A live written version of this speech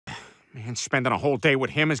Man, spending a whole day with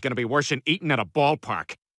him is going to be worse than eating at a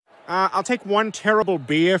ballpark. I'll take one terrible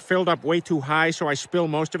beer filled up way too high so I spill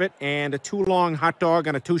most of it, and a too long hot dog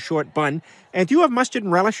on a too short bun. And do you have mustard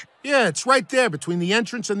and relish? Yeah, it's right there between the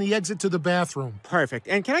entrance and the exit to the bathroom. Perfect.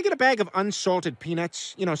 And can I get a bag of unsalted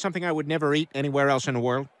peanuts? You know, something I would never eat anywhere else in the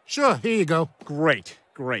world? Sure, here you go. Great,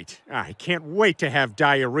 great. I can't wait to have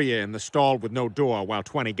diarrhea in the stall with no door while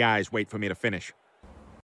 20 guys wait for me to finish.